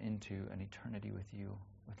ushered into an eternity with you,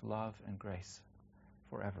 with love and grace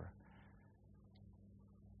forever.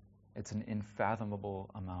 It's an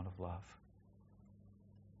unfathomable amount of love.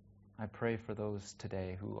 I pray for those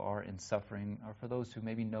today who are in suffering, or for those who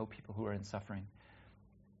maybe know people who are in suffering.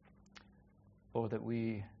 Lord, that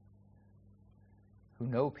we who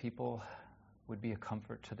know people would be a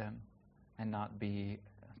comfort to them and not be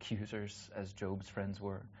accusers as Job's friends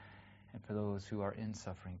were. And for those who are in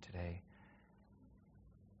suffering today,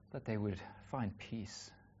 that they would find peace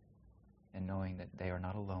in knowing that they are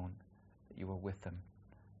not alone, that you are with them,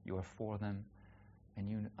 you are for them, and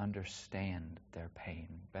you understand their pain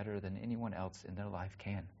better than anyone else in their life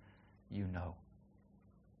can. You know.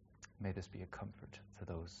 May this be a comfort to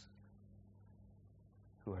those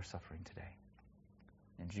who are suffering today.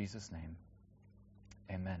 In Jesus' name,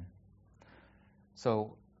 amen.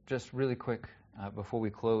 So, just really quick, before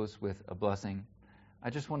we close with a blessing, I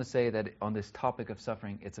just want to say that on this topic of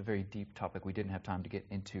suffering, it's a very deep topic we didn't have time to get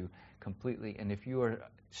into completely. And if you are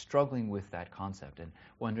struggling with that concept and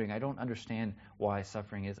wondering, I don't understand why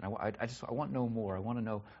suffering is, and I want to know more. I want to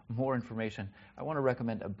know more information. I want to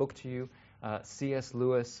recommend a book to you, C.S.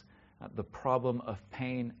 Lewis, The Problem of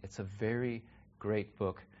Pain. It's a very great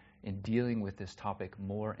book in dealing with this topic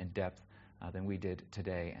more in depth than we did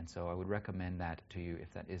today. And so I would recommend that to you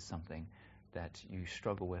if that is something that you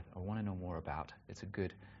struggle with or want to know more about. It's a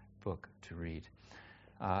good book to read.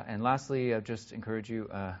 And lastly, I just encourage you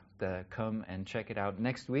to come and check it out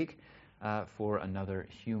next week for another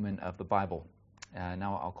Human of the Bible.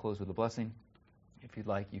 Now I'll close with a blessing. If you'd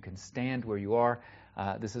like, you can stand where you are.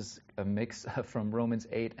 This is a mix from Romans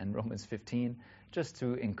 8 and Romans 15, just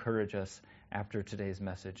to encourage us after today's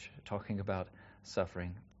message, talking about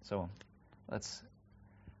suffering. So let's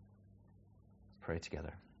pray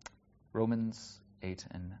together. Romans 8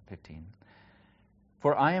 and 15.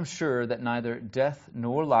 For I am sure that neither death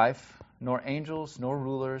nor life, nor angels, nor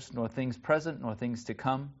rulers, nor things present, nor things to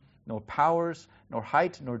come, nor powers, nor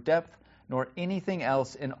height, nor depth, nor anything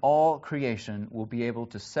else in all creation will be able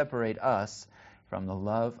to separate us from the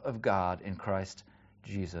love of God in Christ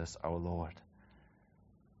Jesus our Lord.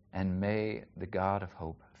 And may the God of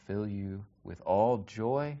hope fill you with all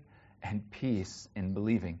joy and peace in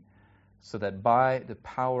believing, so that by the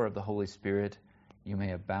power of the Holy Spirit you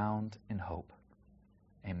may abound in hope.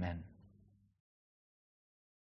 Amen.